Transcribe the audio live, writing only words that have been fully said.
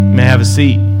You may have a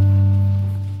seat.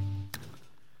 Well,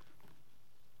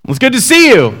 it's good to see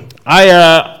you.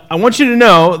 I want you to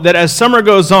know that as summer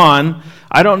goes on,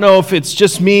 I don't know if it's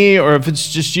just me or if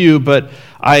it's just you, but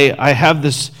I have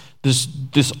this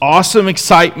awesome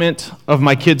excitement of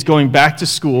my kids going back to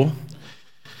school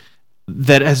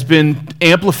that has been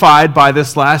amplified by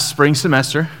this last spring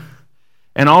semester,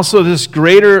 and also this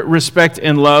greater respect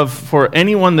and love for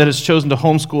anyone that has chosen to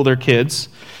homeschool their kids,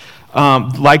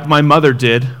 like my mother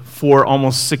did for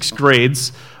almost 6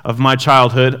 grades of my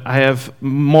childhood. I have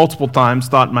multiple times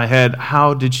thought in my head,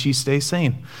 how did she stay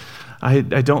sane? I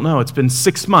don't know. It's been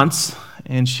 6 months,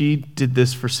 and she did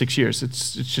this for 6 years.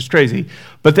 It's just crazy.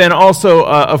 But then also,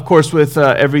 of course, with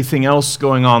everything else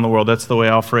going on in the world, that's the way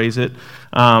I'll phrase it,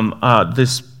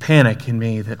 this panic in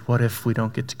me that what if we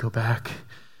don't get to go back?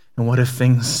 And what if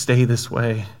things stay this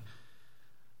way?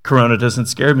 Corona doesn't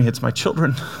scare me. It's my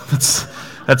children.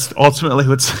 That's ultimately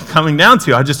what's coming down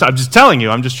to. I'm just telling you.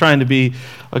 I'm just trying to be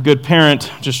a good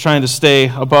parent. Just trying to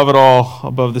stay above it all,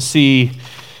 above the sea.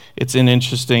 It's an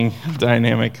interesting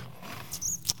dynamic.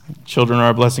 Children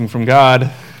are a blessing from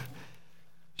God.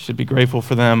 Should be grateful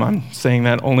for them. I'm saying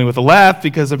that only with a laugh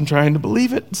because I'm trying to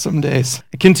believe it some days.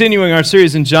 Continuing our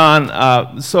series in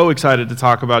John, so excited to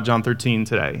talk about John 13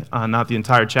 today. Not the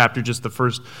entire chapter, just the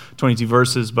first 22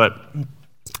 verses, but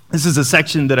this is a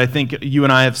section that I think you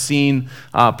and I have seen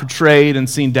portrayed and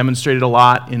seen demonstrated a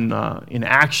lot in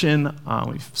action.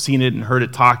 We've seen it and heard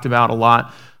it talked about a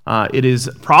lot. It is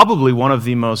probably one of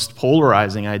the most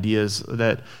polarizing ideas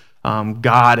that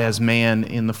God as man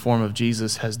in the form of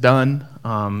Jesus has done.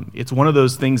 It's one of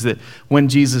those things that when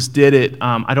Jesus did it,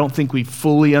 I don't think we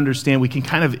fully understand. We can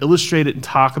kind of illustrate it and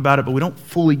talk about it, but we don't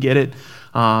fully get it.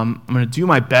 I'm going to do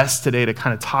my best today to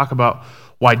kind of talk about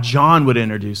why John would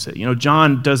introduce it. You know,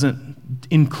 John doesn't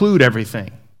include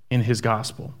everything in his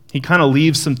gospel. He kind of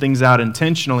leaves some things out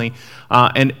intentionally,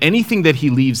 and anything that he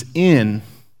leaves in,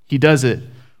 he does it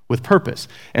with purpose.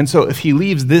 And so if he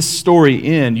leaves this story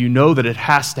in, you know that it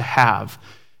has to have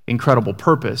incredible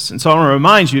purpose. And so I want to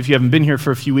remind you, if you haven't been here for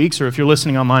a few weeks, or if you're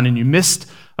listening online and you missed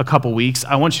a couple weeks,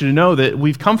 I want you to know that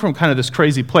we've come from kind of this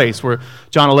crazy place where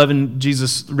John 11,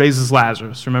 Jesus raises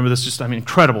Lazarus. Remember this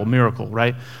incredible miracle,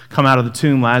 right? Come out of the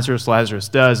tomb, Lazarus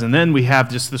does. And then we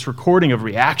have just this recording of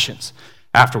reactions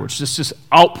afterwards, just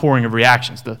outpouring of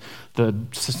reactions. The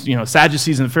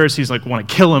Sadducees and the Pharisees want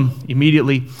to kill him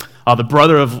immediately. The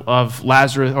brother of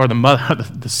Lazarus, or the mother,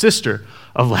 the sister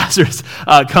of Lazarus,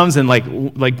 comes and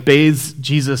bathes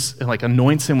Jesus and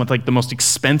anoints him with the most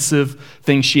expensive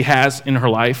thing she has in her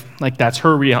life. That's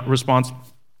her response.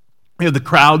 We have the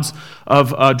crowds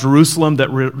of Jerusalem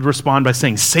that respond by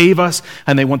saying, "Save us!"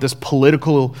 And they want this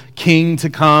political king to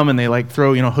come, and they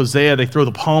throw, Hosea. They throw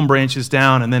the palm branches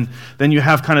down, and then you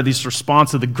have kind of this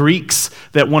response of the Greeks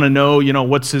that want to know,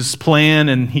 what's his plan,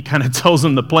 and he kind of tells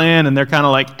them the plan, and they're kind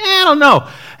of I don't know.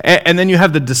 And then you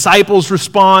have the disciples'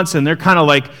 response, and they're kind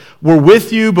of "We're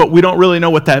with you, but we don't really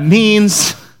know what that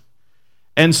means."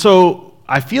 And so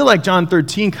I feel like John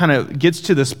 13 kind of gets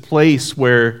to this place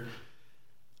where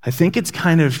I think it's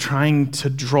kind of trying to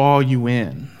draw you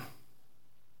in.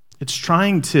 It's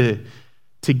trying to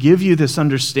give you this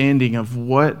understanding of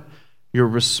what your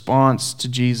response to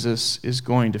Jesus is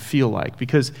going to feel like,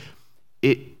 because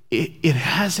it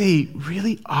has a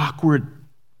really awkward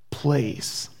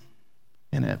place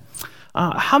in it.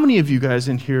 How many of you guys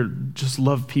in here just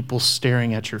love people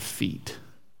staring at your feet?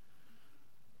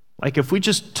 If we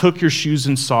just took your shoes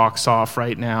and socks off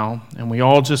right now and we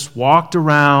all just walked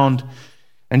around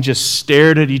and just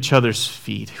stared at each other's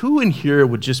feet, who in here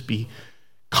would just be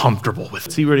comfortable with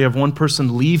it? See, we already have one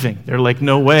person leaving. They're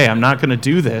no way, I'm not going to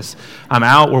do this. I'm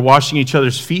out, we're washing each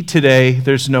other's feet today.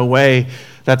 There's no way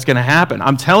that's going to happen.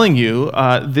 I'm telling you,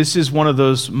 this is one of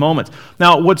those moments.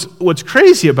 Now, what's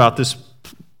crazy about this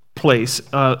place,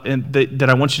 and that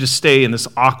I want you to stay in this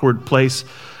awkward place,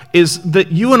 is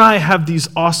that you and I have these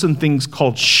awesome things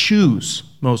called shoes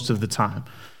most of the time.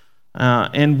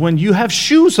 And when you have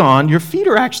shoes on, your feet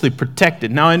are actually protected.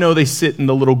 Now, I know they sit in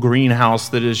the little greenhouse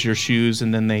that is your shoes,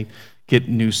 and then they get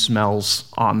new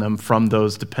smells on them from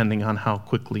those, depending on how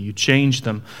quickly you change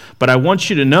them. But I want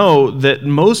you to know that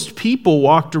most people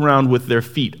walked around with their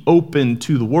feet open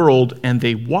to the world, and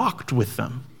they walked with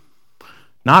them.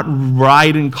 Not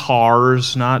ride in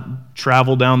cars, not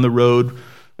travel down the road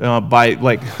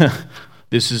by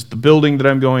this is the building that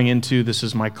I'm going into, this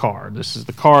is my car. This is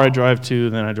the car I drive to,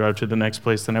 then I drive to the next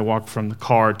place, then I walk from the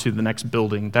car to the next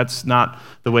building. That's not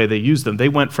the way they use them. They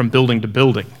went from building to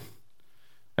building.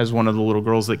 As one of the little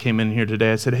girls that came in here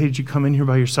today, I said, "Hey, did you come in here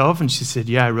by yourself?" And she said,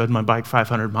 "Yeah, I rode my bike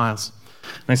 500 miles.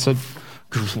 And I said,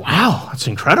 "Wow, that's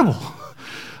incredible."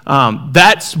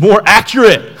 That's more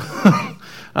accurate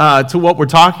to what we're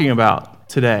talking about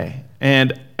today.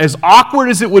 And as awkward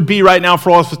as it would be right now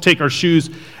for all of us to take our shoes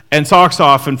and socks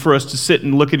off and for us to sit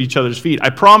and look at each other's feet, I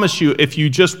promise you, if you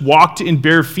just walked in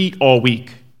bare feet all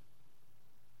week,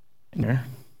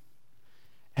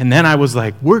 and then I was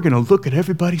like, we're going to look at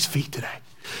everybody's feet today,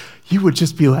 you would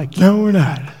just be like, no, we're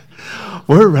not.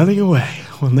 We're running away.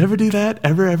 We'll never do that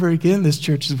ever again. This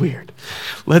church is weird.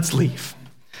 Let's leave.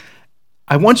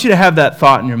 I want you to have that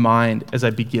thought in your mind as I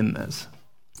begin this,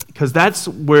 because that's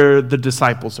where the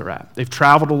disciples are at. They've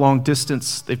traveled a long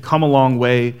distance. They've come a long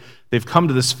way. They've come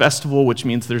to this festival, which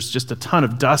means there's just a ton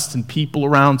of dust and people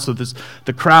around, so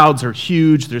the crowds are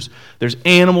huge. There's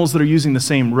animals that are using the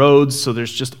same roads, so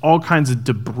there's just all kinds of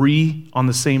debris on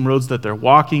the same roads that they're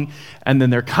walking. And then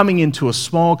they're coming into a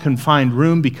small, confined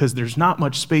room because there's not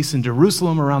much space in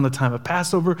Jerusalem around the time of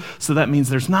Passover, so that means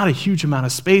there's not a huge amount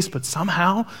of space, but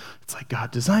somehow it's like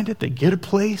God designed it. They get a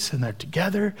place, and they're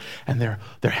together, and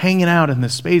they're hanging out in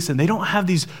this space, and they don't have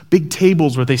these big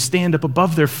tables where they stand up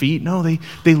above their feet. No, they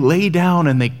lay down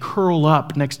and they curl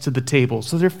up next to the table.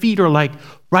 So their feet are like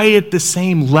right at the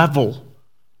same level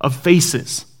of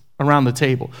faces around the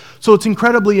table. So it's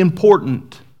incredibly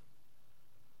important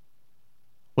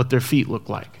what their feet look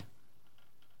like.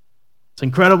 It's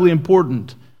incredibly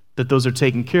important that those are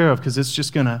taken care of, because it's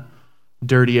just going to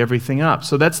dirty everything up.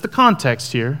 So that's the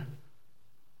context here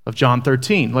of John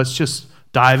 13. Let's just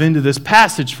dive into this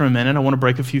passage for a minute. I want to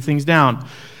break a few things down.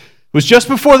 It was just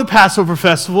before the Passover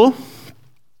festival,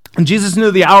 and Jesus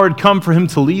knew the hour had come for him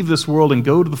to leave this world and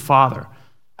go to the Father,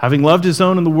 having loved his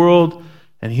own in the world,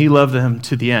 and he loved them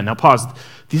to the end. Now pause.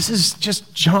 This is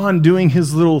just John doing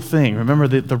his little thing. Remember,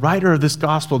 the writer of this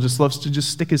gospel just loves to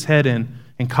just stick his head in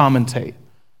and commentate.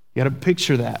 You got to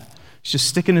picture that. He's just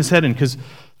sticking his head in, because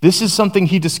this is something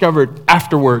he discovered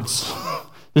afterwards.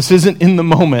 This isn't in the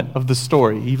moment of the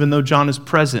story, even though John is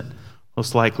present,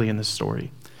 most likely, in this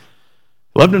story.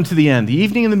 Loved him to the end. The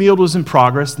evening of the meal was in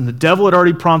progress, and the devil had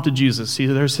already prompted Jesus. See,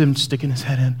 there's him sticking his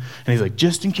head in. And he's like,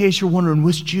 just in case you're wondering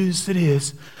which Judas it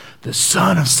is, the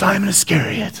son of Simon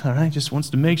Iscariot. All right, just wants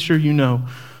to make sure you know.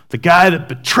 The guy that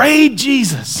betrayed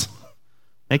Jesus.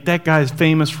 Make that guy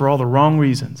famous for all the wrong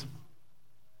reasons.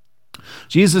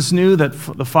 Jesus knew that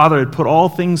the Father had put all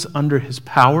things under his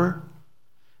power,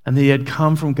 and that he had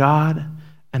come from God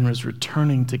and was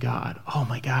returning to God. Oh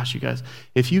my gosh, you guys.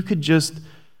 If you could just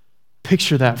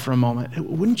picture that for a moment,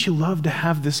 wouldn't you love to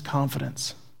have this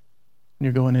confidence when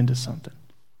you're going into something?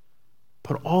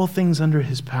 Put all things under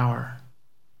his power.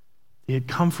 He had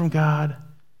come from God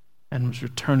and was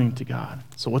returning to God.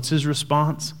 So what's his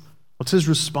response? What's his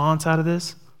response out of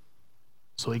this?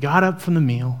 So he got up from the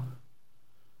meal,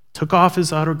 took off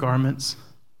his outer garments,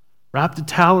 wrapped a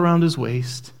towel around his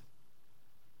waist.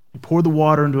 He poured the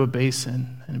water into a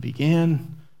basin and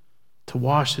began to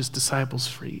wash his disciples'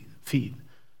 feet,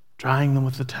 drying them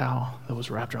with the towel that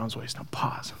was wrapped around his waist. Now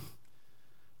pause.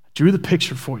 I drew the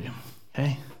picture for you,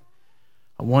 okay?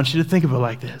 I want you to think of it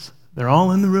like this. They're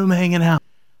all in the room hanging out.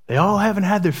 They all haven't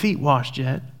had their feet washed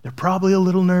yet. They're probably a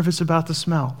little nervous about the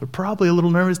smell. They're probably a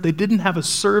little nervous. They didn't have a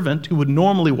servant who would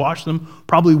normally wash them,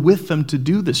 probably with them to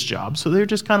do this job. So they're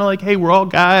just kind of like, hey, we're all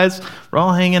guys. We're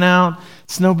all hanging out.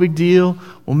 It's no big deal.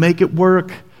 We'll make it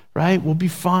work, right? We'll be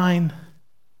fine.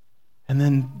 And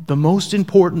then the most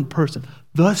important person,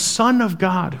 the Son of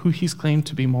God, who he's claimed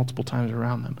to be multiple times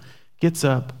around them, gets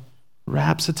up,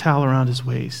 wraps a towel around his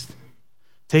waist,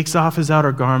 takes off his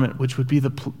outer garment, which would be the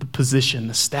position,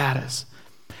 the status,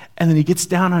 and then he gets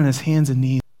down on his hands and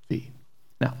knees and feet.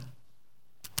 Now,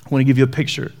 I want to give you a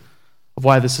picture of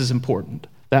why this is important.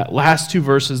 That last two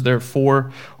verses there,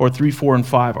 3, 4, and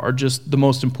 5, are just the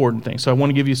most important thing. So I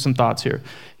want to give you some thoughts here.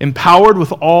 Empowered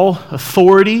with all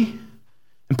authority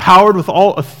and power. Empowered with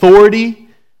all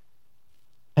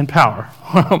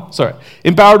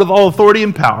authority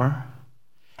and power,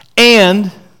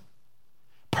 and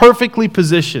perfectly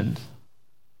positioned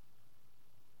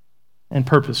and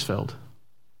purpose-filled.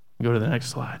 Go to the next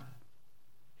slide.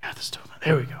 Yeah, this too.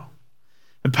 There we go.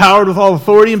 Empowered with all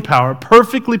authority and power,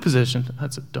 perfectly positioned.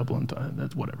 That's a double entendre.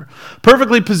 That's whatever.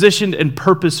 Perfectly positioned and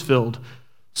purpose-filled.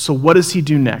 So what does he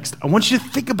do next? I want you to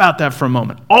think about that for a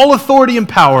moment. All authority and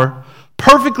power,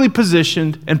 perfectly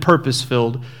positioned and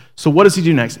purpose-filled. So what does he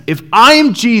do next? If I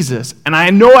am Jesus, and I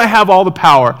know I have all the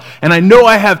power, and I know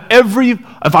I have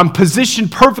if I'm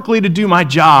positioned perfectly to do my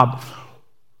job,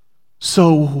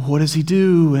 so what does he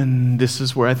do? And this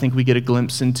is where I think we get a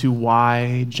glimpse into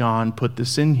why John put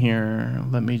this in here.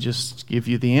 Let me just give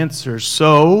you the answer.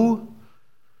 So,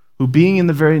 who being in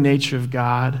the very nature of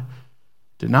God,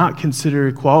 did not consider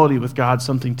equality with God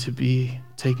something to be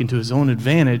taken to his own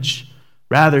advantage,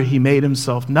 Rather, he made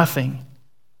himself nothing,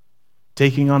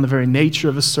 taking on the very nature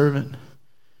of a servant,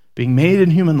 being made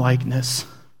in human likeness,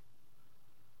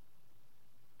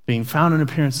 being found in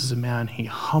appearance as a man, he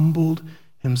humbled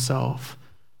himself,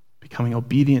 becoming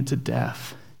obedient to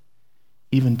death,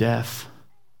 even death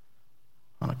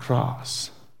on a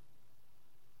cross.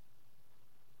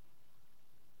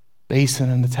 Basin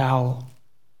and the towel.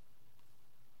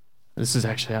 This is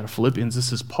actually out of Philippians.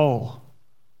 This is Paul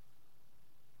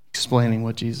explaining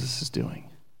what Jesus is doing.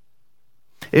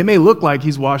 It may look like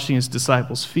he's washing his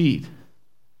disciples' feet,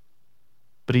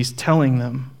 but he's telling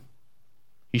them,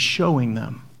 he's showing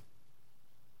them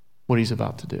what he's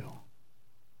about to do.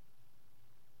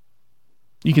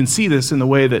 You can see this in the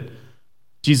way that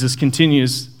Jesus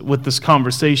continues with this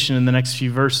conversation in the next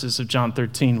few verses of John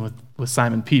 13 with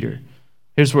Simon Peter.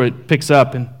 Here's where it picks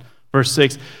up in verse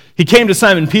 6. He came to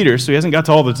Simon Peter, so he hasn't got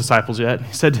to all the disciples yet.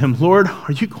 He said to him, Lord,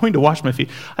 are you going to wash my feet?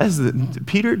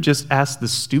 Peter just asked the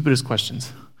stupidest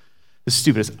questions. The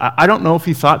stupidest. I don't know if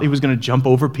he thought he was going to jump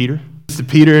over Peter. To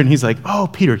Peter, and he's like, oh,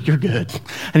 Peter, you're good.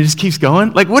 And he just keeps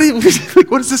going. Like, what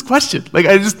is this question? Like,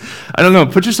 I don't know.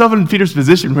 Put yourself in Peter's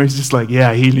position where he's just like,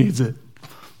 yeah, he needs it.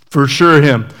 For sure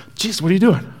him. Jeez, what are you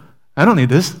doing? I don't need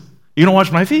this. You gonna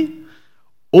wash my feet?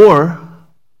 Or,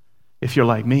 if you're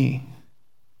like me,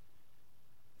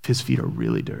 if his feet are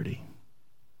really dirty,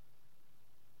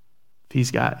 if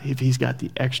he's got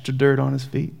the extra dirt on his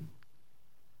feet,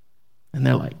 and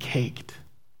they're like caked,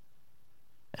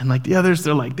 and like the others,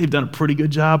 they're like, they've done a pretty good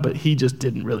job, but he just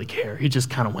didn't really care. He just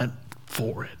kind of went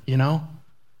for it, you know?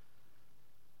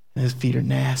 And his feet are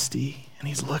nasty, and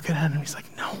he's looking at him, he's like,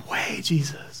 no way,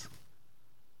 Jesus.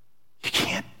 You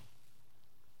can't.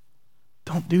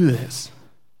 Don't do this.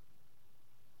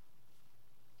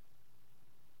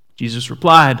 Jesus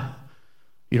replied,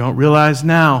 you don't realize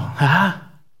now,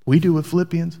 we do with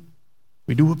Philippians,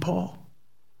 we do with Paul,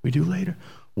 we do later,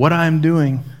 what I'm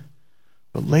doing,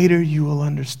 but later you will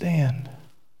understand.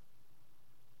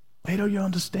 Later you'll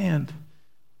understand.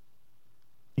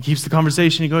 He keeps the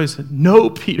conversation, he goes, no,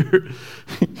 Peter.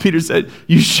 Peter said,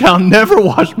 you shall never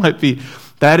wash my feet.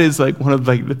 That is like one of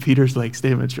like the Peter's like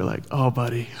statements. You're like, oh,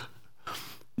 buddy,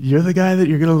 you're the guy that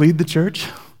you're going to lead the church?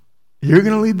 You're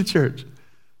going to lead the church.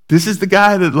 This is the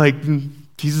guy that like,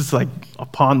 Jesus like,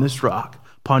 upon this rock,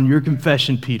 upon your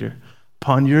confession, Peter,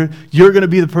 you're going to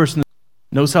be the person,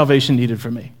 no salvation needed for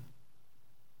me.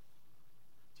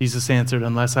 Jesus answered,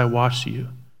 unless I wash you,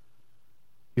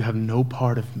 you have no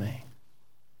part of me.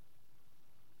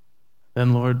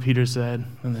 Then Lord, Peter said,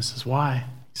 and this is why,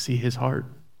 you see his heart,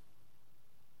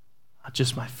 not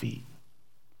just my feet,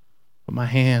 but my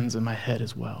hands and my head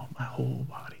as well, my whole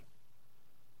body,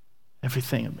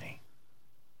 everything of me.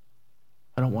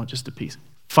 I don't want just a piece.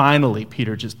 Finally,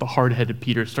 Peter, just the hard-headed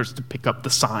Peter, starts to pick up the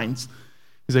signs.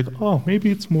 He's like, oh, maybe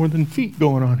it's more than feet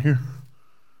going on here.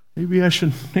 Maybe I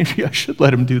should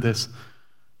let him do this.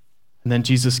 And then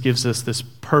Jesus gives us this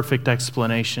perfect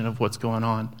explanation of what's going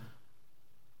on.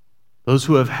 Those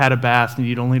who have had a bath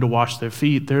need only to wash their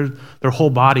feet. Their whole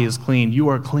body is clean. You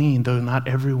are clean, though not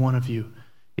every one of you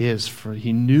is. For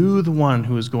he knew the one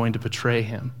who was going to betray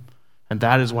him. And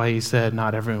that is why he said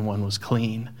not everyone was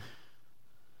clean.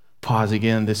 Pause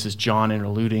again. This is John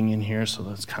interluding in here, so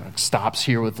let's kind of stops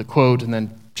here with the quote, and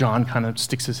then John kind of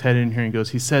sticks his head in here and goes,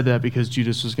 he said that because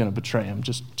Judas was going to betray him.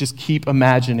 Just keep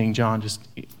imagining John just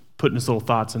putting his little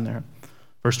thoughts in there.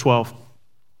 Verse 12.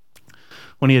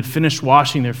 When he had finished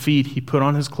washing their feet, he put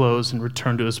on his clothes and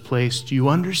returned to his place. Do you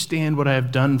understand what I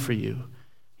have done for you?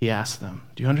 He asked them.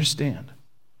 Do you understand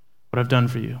what I've done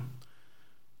for you?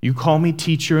 You call me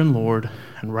teacher and Lord,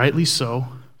 and rightly so,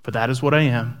 for that is what I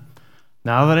am.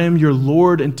 Now that I am your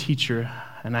Lord and teacher,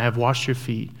 and I have washed your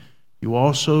feet, you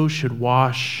also should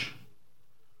wash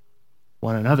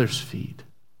one another's feet.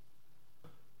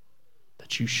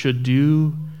 That you should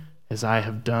do as I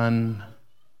have done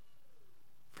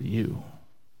for you.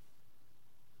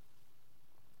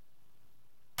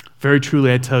 Very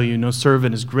truly I tell you, no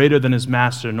servant is greater than his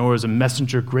master, nor is a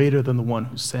messenger greater than the one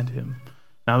who sent him.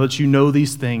 Now that you know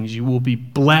these things, you will be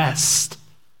blessed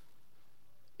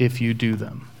if you do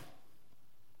them.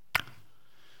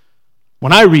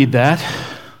 When I read that,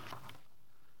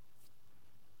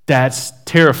 that's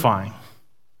terrifying.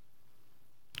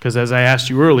 Because as I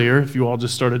asked you earlier, if you all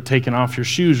just started taking off your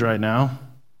shoes right now,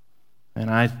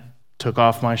 and I took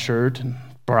off my shirt and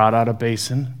brought out a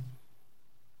basin,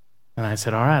 and I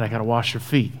said, all right, I got to wash your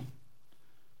feet.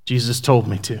 Jesus told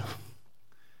me to.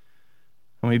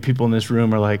 How many people in this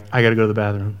room are like, I got to go to the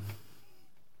bathroom?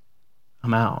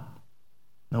 I'm out.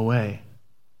 No way.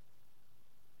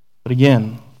 But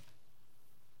again,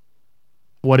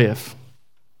 what if?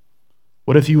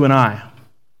 What if you and I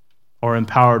are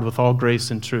empowered with all grace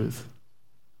and truth,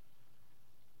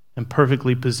 and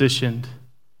perfectly positioned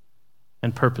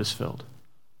and purpose-filled?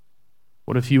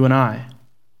 What if you and I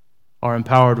are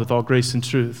empowered with all grace and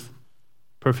truth,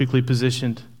 perfectly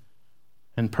positioned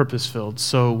and purpose-filled?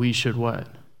 So we should what?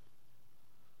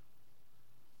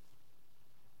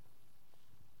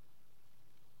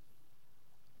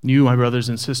 You, my brothers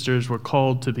and sisters, were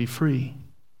called to be free.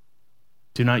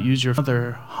 Do not use your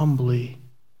father humbly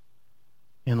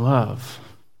in love.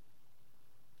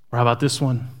 Or how about this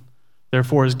one?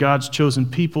 Therefore, as God's chosen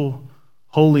people,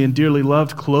 holy and dearly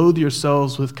loved, clothe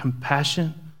yourselves with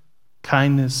compassion,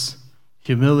 kindness,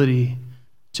 humility,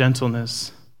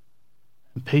 gentleness,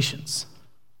 and patience.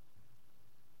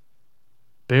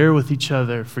 Bear with each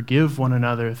other, forgive one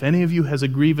another. If any of you has a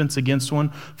grievance against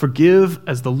one, forgive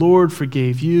as the Lord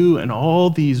forgave you. And all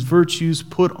these virtues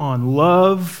put on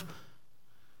love,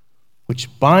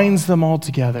 which binds them all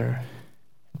together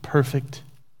in perfect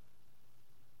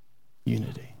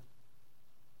unity.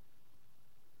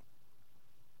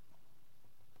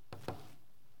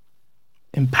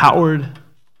 Empowered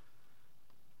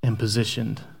and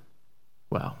positioned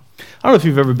well. I don't know if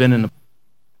you've ever been in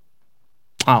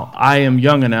I am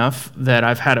young enough that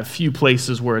I've had a few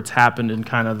places where it's happened in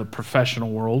kind of the professional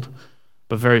world,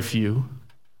 but very few.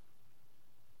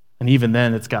 And even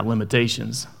then, it's got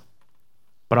limitations.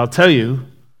 But I'll tell you,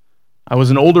 I was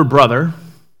an older brother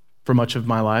for much of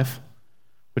my life,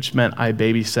 which meant I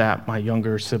babysat my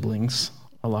younger siblings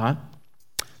a lot.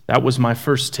 That was my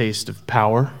first taste of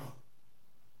power.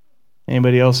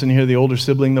 Anybody else in here the older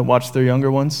sibling that watched their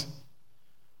younger ones?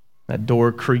 That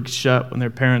door creaked shut when their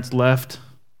parents left,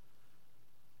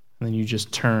 and then you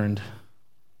just turned.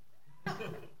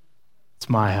 It's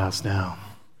my house now.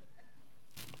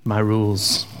 My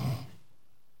rules.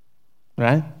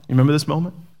 Right? You remember this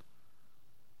moment?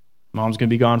 Mom's going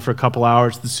to be gone for a couple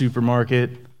hours to the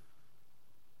supermarket.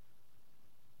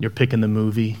 You're picking the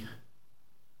movie.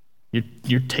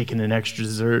 You're taking an extra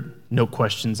dessert, no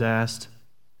questions asked.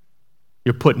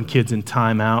 You're putting kids in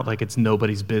timeout like it's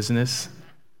nobody's business.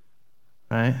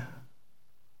 Right?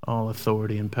 All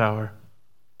authority and power,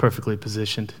 perfectly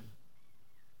positioned,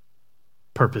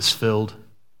 purpose-filled.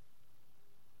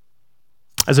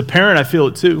 As a parent, I feel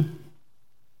it too.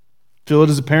 Feel it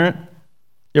as a parent?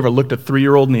 You ever looked a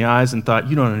 3-year-old in the eyes and thought,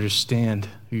 you don't understand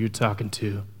who you're talking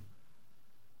to?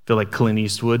 Feel like Clint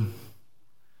Eastwood?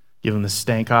 Give him the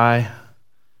stank eye?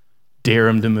 Dare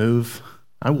him to move?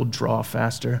 I will draw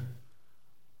faster.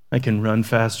 I can run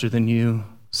faster than you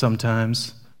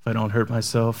sometimes if I don't hurt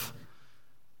myself.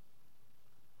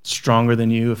 Stronger than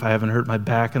you if I haven't hurt my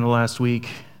back in the last week.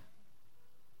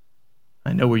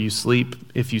 I know where you sleep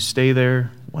if you stay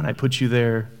there, when I put you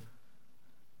there.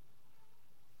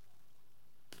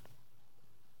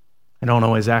 I don't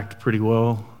always act pretty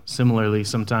well. Similarly,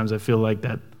 sometimes I feel like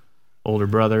that older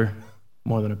brother,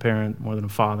 more than a parent, more than a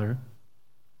father.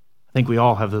 I think we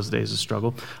all have those days of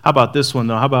struggle. How about this one,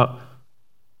 though? How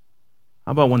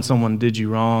about when someone did you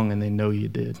wrong and they know you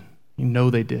did? You know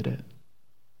they did it.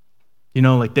 You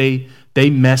know, like they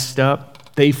messed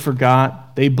up, they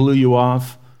forgot, they blew you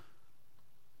off,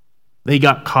 they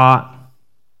got caught.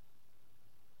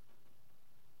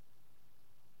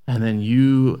 And then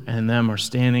you and them are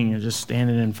you're just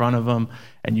standing in front of them,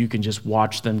 and you can just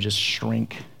watch them just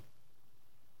shrink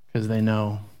because they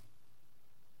know.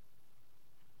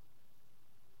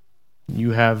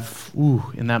 You have,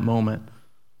 in that moment,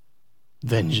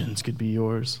 vengeance could be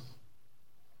yours.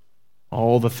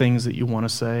 All the things that you want to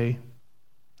say.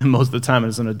 And most of the time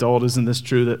as an adult, isn't this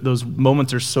true, that those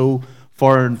moments are so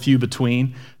far and few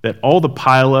between that all the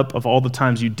pileup of all the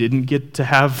times you didn't get to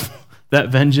have that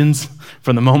vengeance,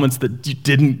 from the moments that you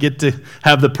didn't get to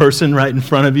have the person right in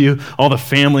front of you, all the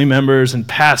family members and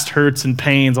past hurts and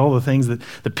pains, all the things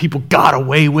that people got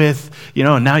away with,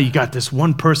 and now you got this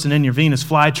one person in your Venus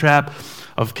flytrap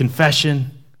of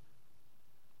confession,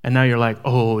 and now you're like,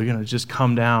 you're going to just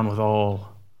come down with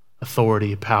all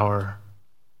authority, power,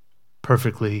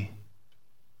 perfectly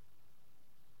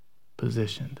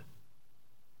positioned.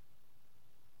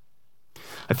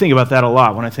 I think about that a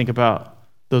lot when I think about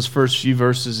those first few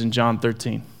verses in John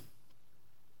 13.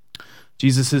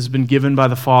 Jesus has been given by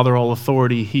the Father all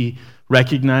authority. He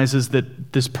recognizes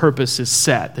that this purpose is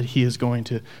set, that he is going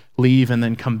to leave and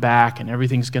then come back and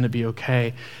everything's going to be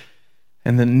okay.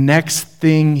 And the next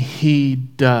thing he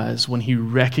does when he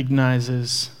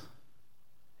recognizes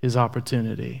his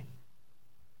opportunity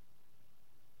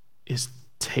is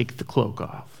take the cloak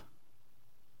off.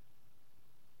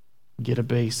 Get a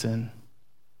basin.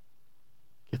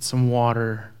 Get some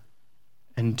water,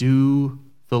 and do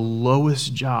the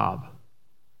lowest job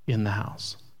in the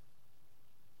house.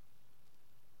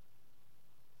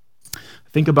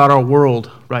 Think about our world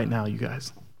right now, you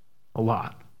guys. A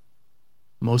lot.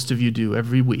 Most of you do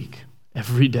every week,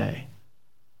 every day.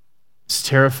 It's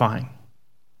terrifying.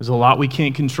 There's a lot we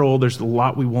can't control. There's a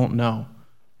lot we won't know,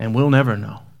 and we'll never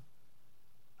know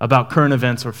about current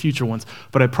events or future ones.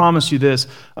 But I promise you this,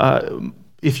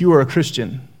 if you are a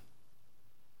Christian,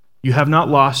 you have not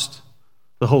lost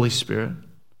the Holy Spirit.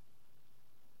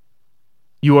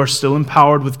 You are still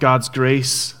empowered with God's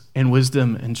grace and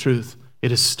wisdom and truth.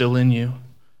 It is still in you.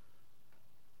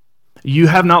 You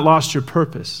have not lost your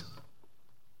purpose.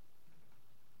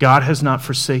 God has not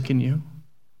forsaken you.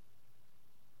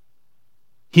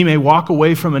 He may walk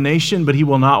away from a nation, but he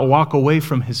will not walk away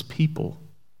from his people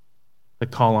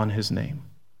that call on his name.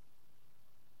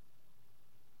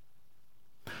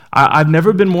 I've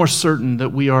never been more certain that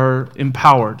we are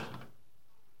empowered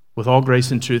with all grace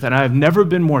and truth, and I have never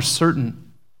been more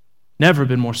certain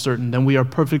than we are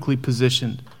perfectly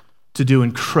positioned to do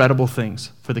incredible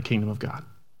things for the kingdom of God.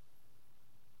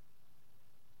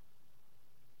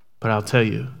 But I'll tell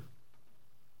you,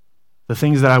 the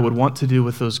things that I would want to do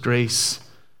with those grace,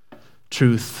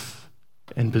 truth,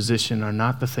 and position are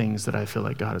not the things that I feel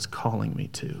like God is calling me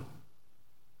to.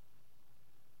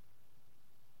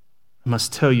 I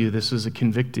must tell you, this is a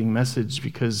convicting message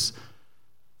because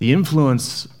the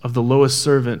influence of the lowest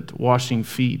servant washing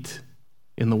feet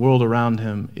in the world around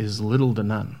him is little to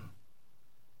none.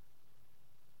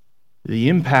 The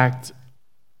impact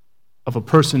of a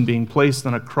person being placed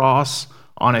on a cross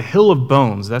on a hill of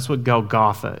bones, that's what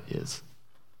Golgotha is.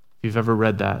 If you've ever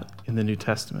read that in the New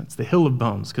Testament, it's the hill of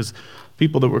bones, because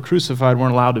people that were crucified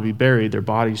weren't allowed to be buried. Their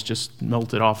bodies just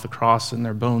melted off the cross and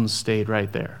their bones stayed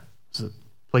right there. It's a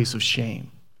place of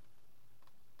shame.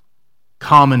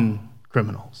 Common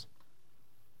criminals.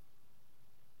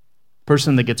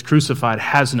 Person that gets crucified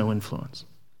has no influence.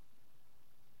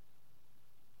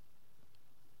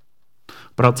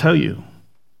 But I'll tell you,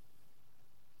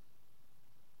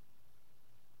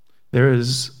 there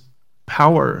is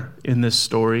power in this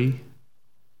story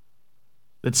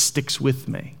that sticks with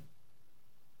me.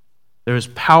 There is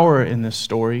power in this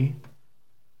story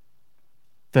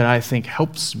that I think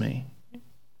helps me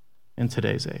in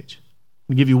today's age.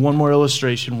 I'll give you one more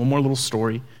illustration, one more little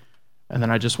story, and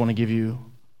then I just want to give you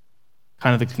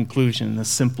kind of the conclusion in the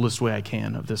simplest way I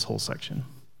can of this whole section.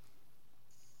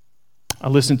 I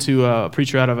listened to a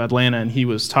preacher out of Atlanta, and he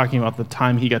was talking about the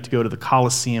time he got to go to the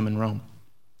Colosseum in Rome.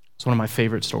 It's one of my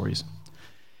favorite stories.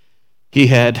 He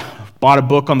had bought a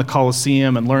book on the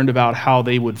Colosseum and learned about how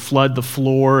they would flood the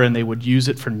floor and they would use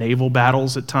it for naval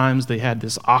battles at times. They had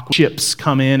this aqua ships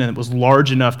come in, and it was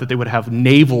large enough that they would have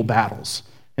naval battles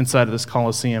inside of this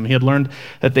Colosseum. He had learned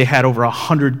that they had over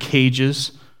 100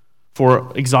 cages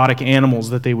for exotic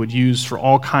animals that they would use for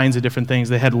all kinds of different things.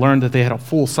 They had learned that they had a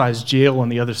full-size jail on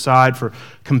the other side for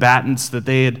combatants, that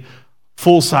they had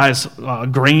full-size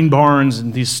grain barns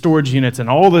and these storage units, and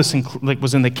all this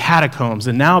was in the catacombs.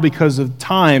 And now, because of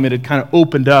time, it had kind of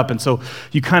opened up, and so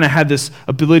you kind of had this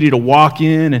ability to walk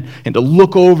in and to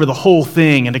look over the whole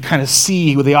thing and to kind of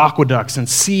see with the aqueducts and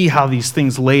see how these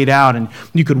things laid out, and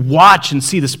you could watch and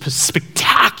see this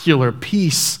spectacular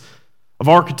piece of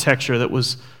architecture that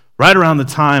was right around the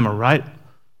time or right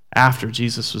after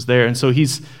Jesus was there. And so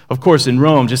he's, of course, in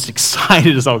Rome, just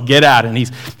excited as all get out, and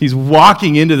he's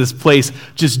walking into this place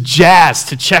just jazzed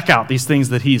to check out these things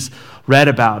that he's read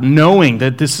about, knowing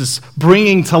that this is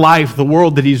bringing to life the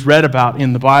world that he's read about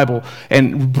in the Bible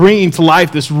and bringing to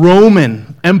life this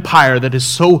Roman Empire that is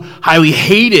so highly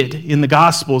hated in the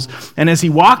Gospels. And as he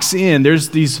walks in, there's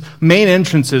these main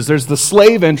entrances. There's the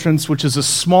slave entrance, which is a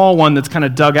small one that's kind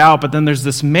of dug out, but then there's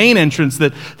this main entrance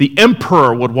that the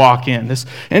emperor would walk in, this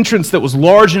entrance that was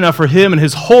large enough for him and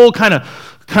his whole kind of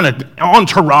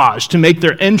entourage to make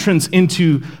their entrance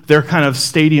into their kind of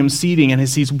stadium seating. And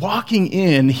as he's walking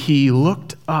in, he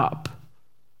looked up,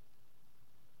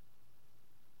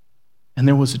 and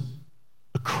there was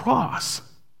a cross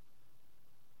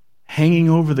hanging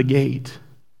over the gate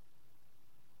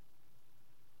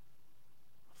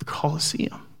of the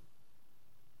Colosseum.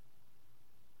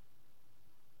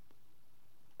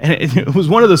 And it was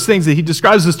one of those things that he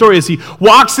describes the story as he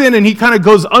walks in and he kind of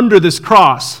goes under this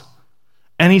cross.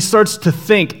 And he starts to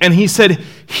think, and he said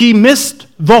he missed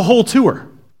the whole tour.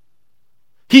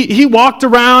 He walked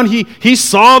around, he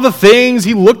saw the things,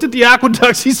 he looked at the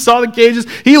aqueducts, he saw the cages,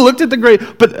 he looked at the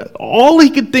grave, but all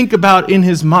he could think about in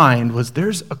his mind was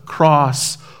there's a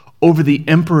cross over the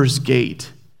emperor's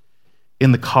gate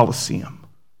in the Colosseum.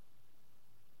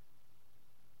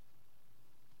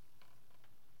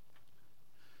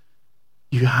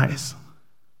 You guys,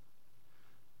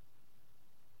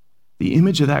 the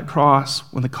image of that cross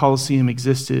when the Colosseum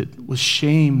existed was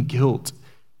shame, guilt,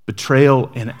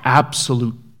 betrayal, and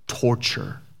absolute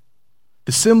torture.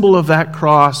 The symbol of that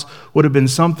cross would have been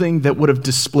something that would have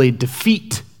displayed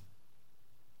defeat,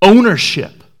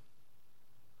 ownership,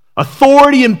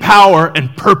 authority and power,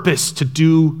 and purpose to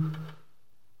do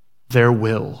their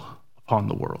will upon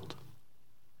the world,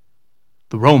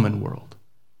 the Roman world.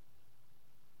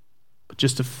 But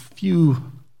just a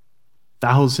few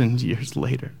thousand years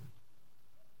later,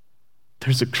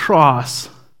 there's a cross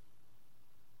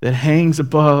that hangs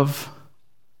above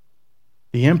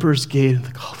the Emperor's Gate in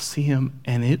the Colosseum,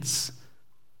 and it's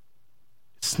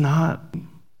not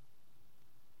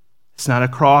a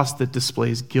cross that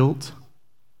displays guilt.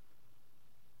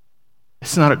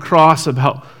 It's not a cross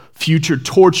about future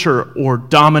torture or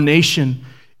domination.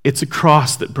 It's a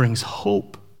cross that brings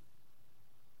hope.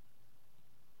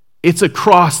 It's a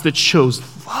cross that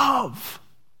shows love.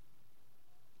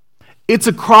 It's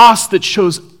a cross that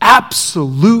shows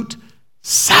absolute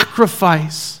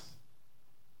sacrifice.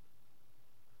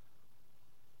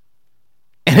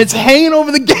 And it's hanging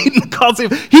over the gate in the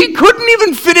Colosseum. He couldn't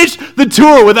even finish the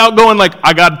tour without going like,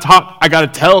 I got to talk, I got to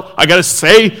tell, I got to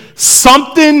say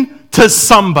something to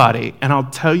somebody. And I'll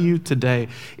tell you today,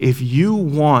 if you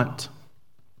want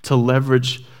to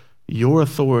leverage your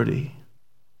authority,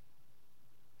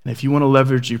 and if you want to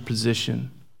leverage your position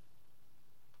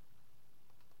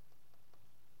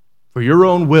for your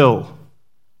own will,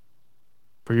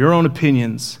 for your own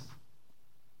opinions,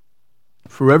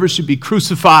 for whoever should be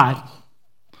crucified,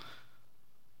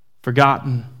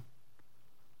 forgotten,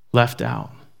 left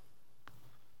out.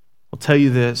 I'll tell you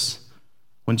this.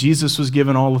 When Jesus was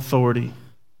given all authority,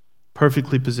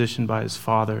 perfectly positioned by his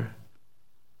Father,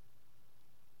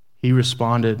 he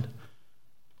responded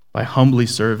by humbly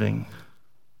serving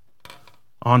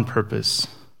on purpose,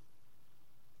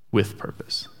 with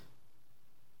purpose.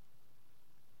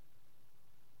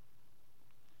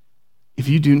 If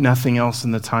you do nothing else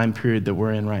in the time period that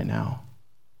we're in right now,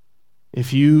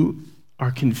 if you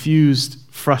are confused,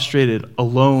 frustrated,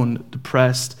 alone,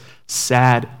 depressed,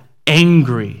 sad,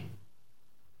 angry,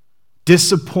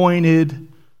 disappointed,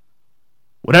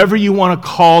 whatever you want to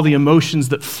call the emotions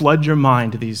that flood your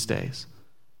mind these days,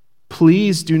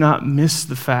 please do not miss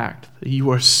the fact that you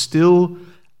are still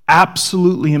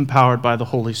absolutely empowered by the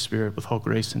Holy Spirit with all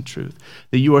grace and truth,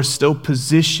 that you are still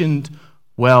positioned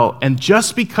well. And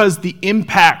just because the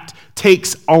impact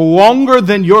takes a longer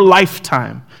than your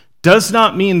lifetime does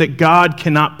not mean that God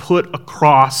cannot put a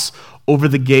cross over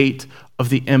the gate of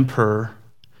the emperor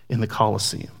in the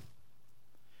Colosseum.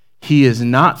 He is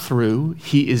not through.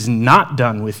 He is not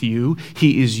done with you.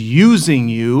 He is using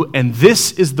you, and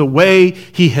this is the way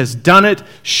he has done it,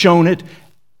 shown it,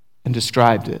 and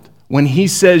described it. When he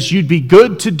says you'd be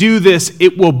good to do this,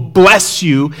 it will bless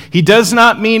you, he does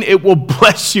not mean it will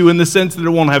bless you in the sense that it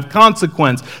won't have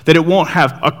consequence, that it won't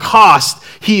have a cost.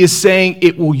 He is saying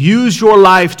it will use your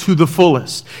life to the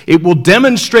fullest. It will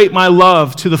demonstrate my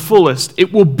love to the fullest.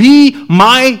 It will be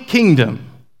my kingdom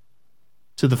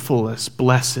to the fullest.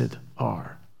 Blessed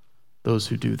are those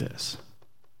who do this.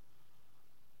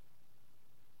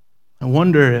 I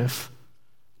wonder if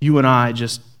you and I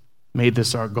just made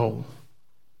this our goal.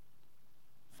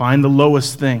 Find the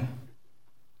lowest thing.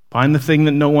 Find the thing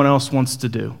that no one else wants to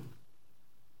do.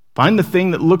 Find the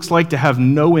thing that looks like to have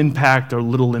no impact or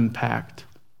little impact.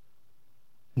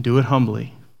 And do it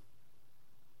humbly.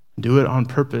 Do it on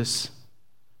purpose,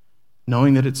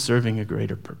 knowing that it's serving a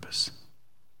greater purpose.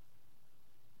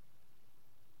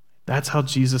 That's how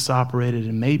Jesus operated,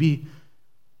 and maybe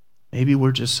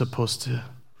we're just supposed to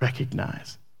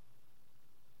recognize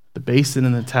the basin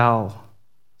and the towel.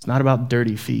 It's not about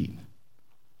dirty feet.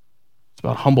 It's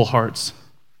about humble hearts.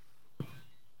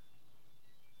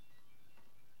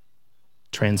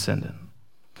 Transcendent.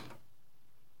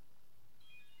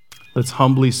 Let's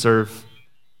humbly serve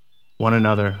one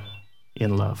another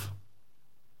in love,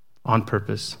 on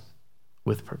purpose,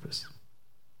 with purpose.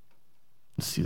 Let's see